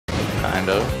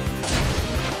kind of.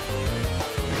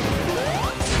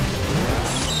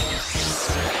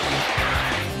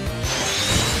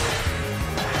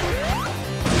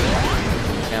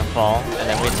 Can't fall, and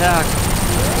then we attack.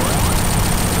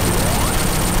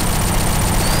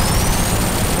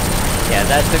 Yeah,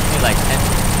 that took me like 10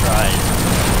 tries.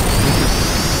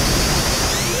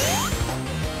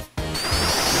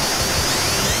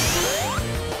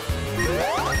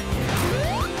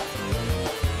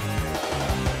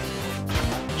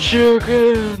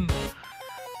 Chicken!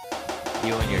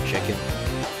 You and your chicken.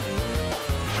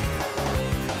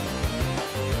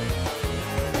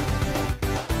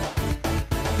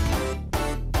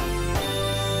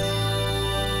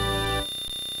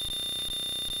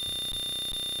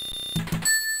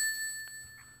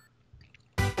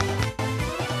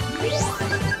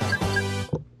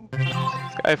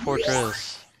 Sky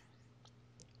Fortress.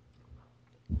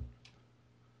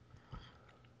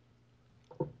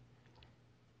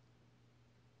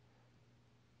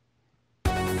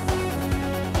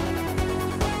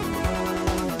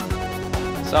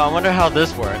 So I wonder how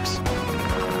this works.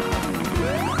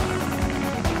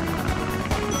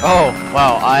 Oh,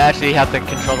 wow, I actually have to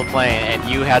control the plane and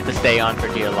you have to stay on for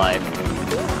dear life.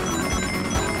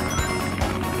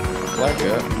 Like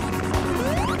it.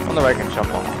 I wonder if I can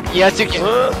jump off. Yes, you can.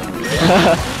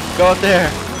 Go up there.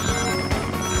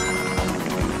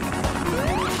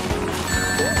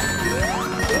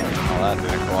 Oh, that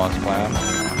didn't go as planned.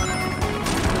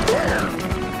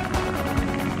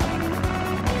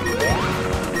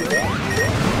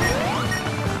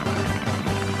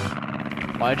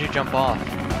 Why'd you jump off?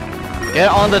 Get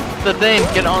on the thing!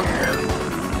 Get on!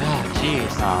 Oh,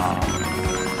 jeez. Aw.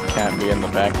 Can't be in the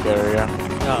back area.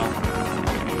 No.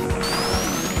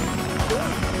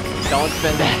 Don't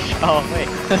spin that. Oh, wait.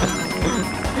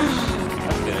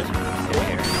 That's good. Stay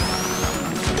here.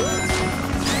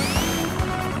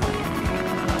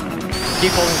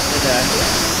 Keep holding spin dash.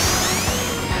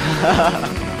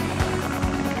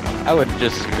 I would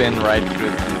just spin right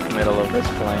through the middle of this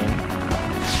plane.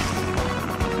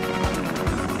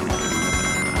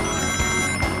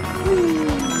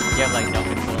 You have like no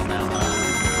control now,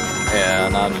 huh? Yeah,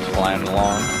 and I'm just flying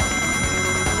along.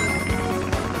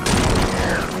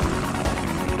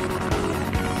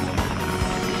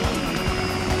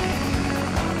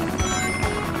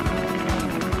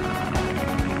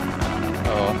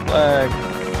 Oh, flag.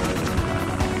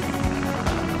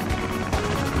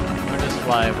 We'll just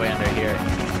fly way under here.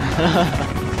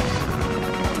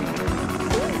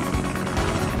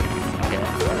 Okay,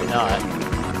 or not.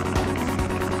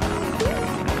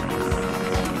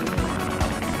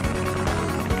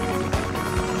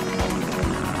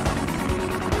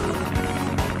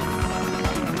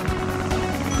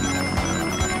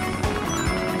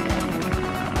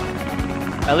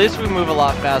 At least we move a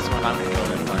lot faster when I'm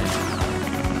controlling the plane.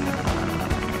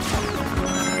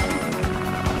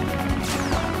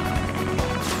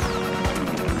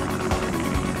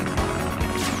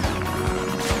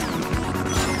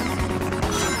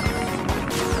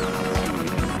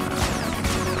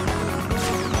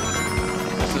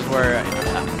 This is where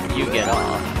you get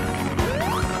off.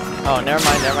 Oh, never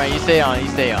mind, you stay on,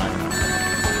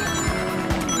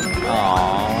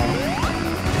 Aww.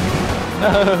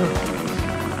 No.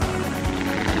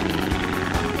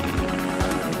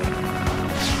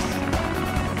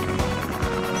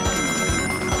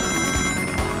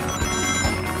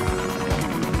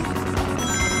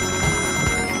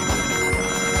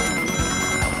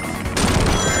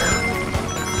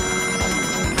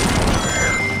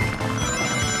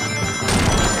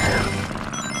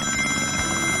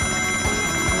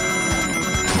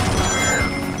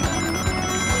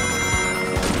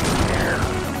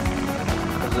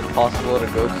 Possible to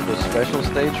go to the special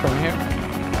stage from here?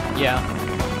 Yeah.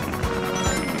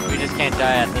 We just can't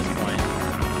die at this point.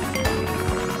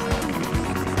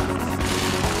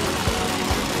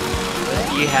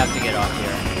 You have to get off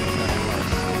here.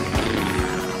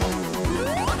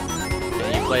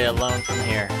 And you play alone from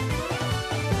here.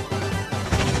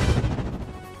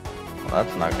 Well,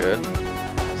 that's not good.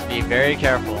 Just be very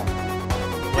careful.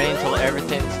 Wait until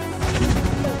everything's...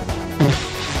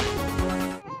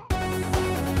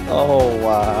 Oh,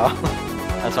 wow.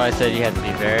 That's why I said you have to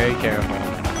be very careful.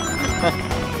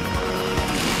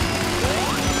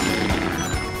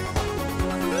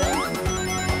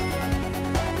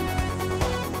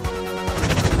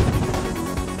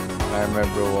 I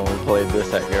remember when we played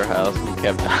this at your house, we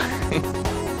kept dying.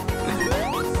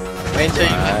 Wait until you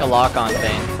get the lock-on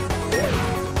thing.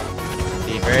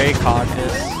 Be very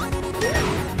cautious.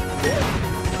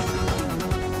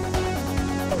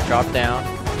 Drop down.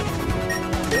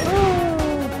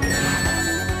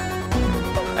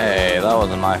 Okay, that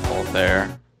wasn't my fault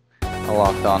there. I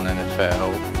locked on and it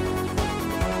failed.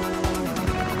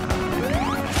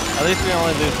 At least we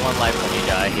only lose 1 life when you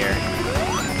die here.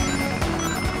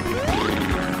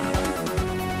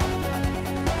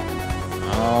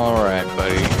 Alright,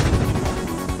 buddy.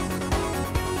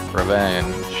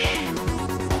 Revenge.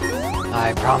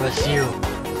 I promise you,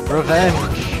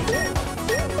 revenge.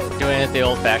 Doing it the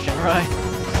old-fashioned way.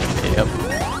 Yep.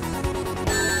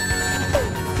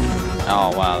 Oh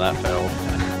wow, that failed.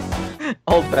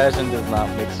 Old fashioned does not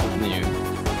mix with new.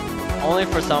 Only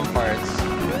for some parts.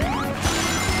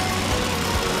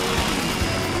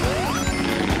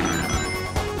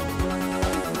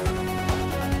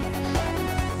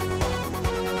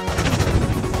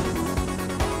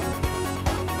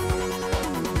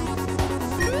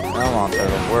 Come on,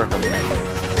 turtle, work on me.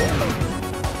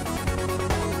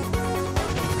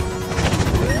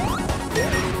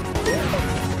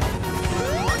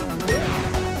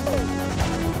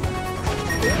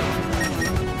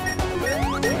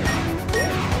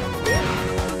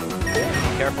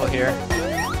 Careful here.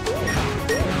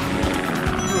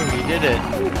 Ooh, you did it.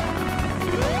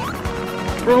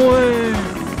 Run away!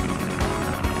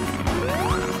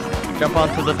 Jump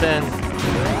onto the fin.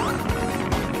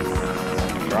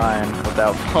 Trying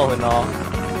without falling off.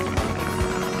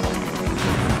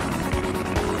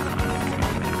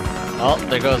 Oh,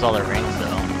 there goes all the rings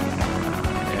though.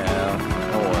 Yeah,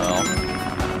 oh well.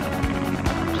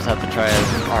 Just have to try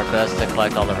our best to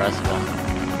collect all the rest of them.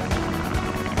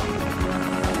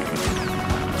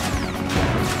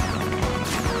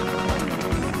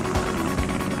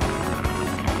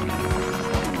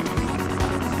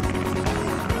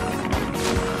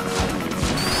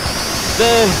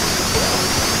 Then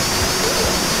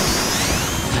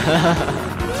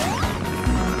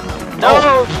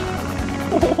no!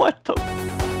 What the?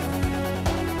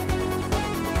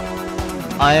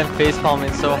 I am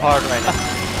facepalming so hard right now.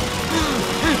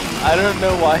 I don't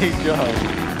know why he jumped.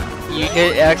 You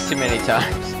hit X too many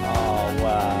times. Oh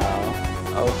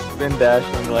wow. I was spin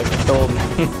dashing like you told me.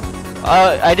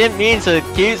 I didn't mean to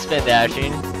keep spin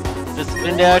dashing. Just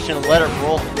spin dash and let it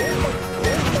roll.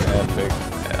 Epic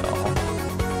hell.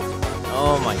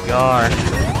 Oh my god.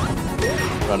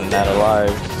 Running out of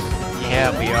lives.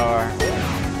 Yeah, we are.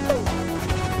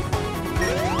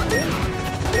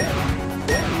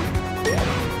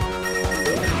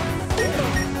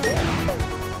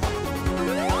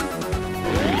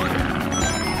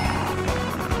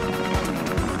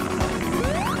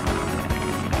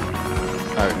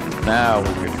 Alright, now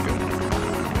we're good to go.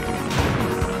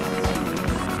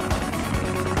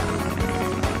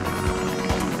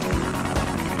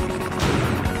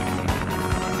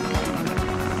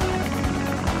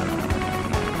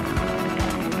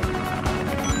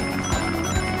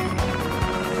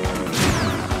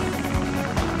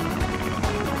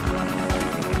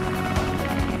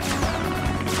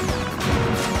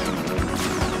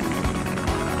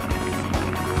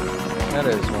 That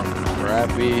is one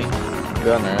crappy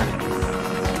gunner.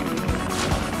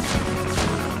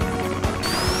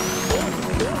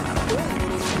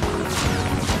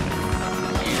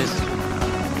 You just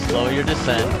slow your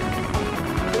descent.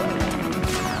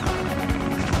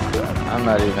 I'm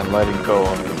not even letting go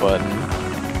of the button.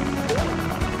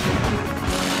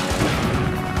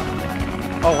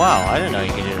 Oh wow, I didn't know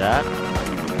you could do that.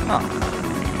 Huh.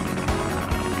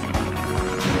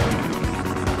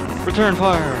 Return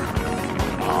fire!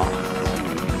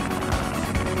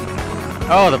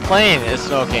 Oh, the plane is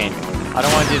smoking. I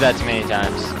don't want to do that too many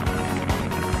times.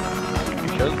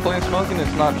 You sure the plane's smoking?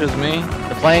 It's not just me?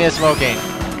 The plane is smoking.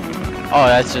 Oh,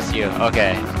 that's just you.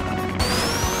 Okay.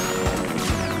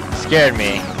 Scared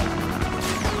me.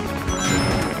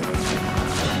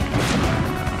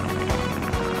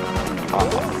 Oh.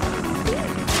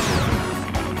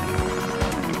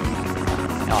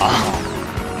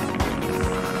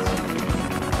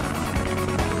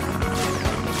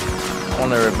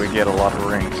 I wonder if we get a lot of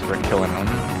rings for killing them.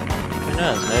 Who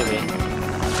knows, maybe.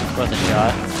 It's worth a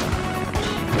shot.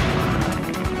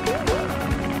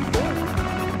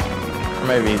 Or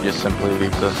maybe he just simply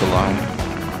leaves us alone.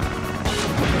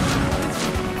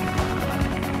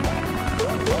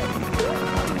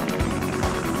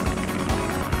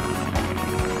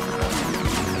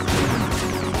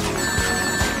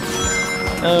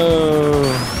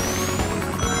 Oh.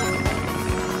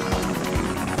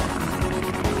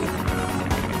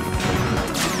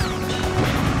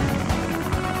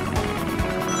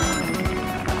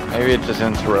 Maybe it just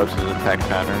interrupts his attack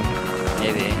pattern.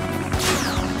 Maybe.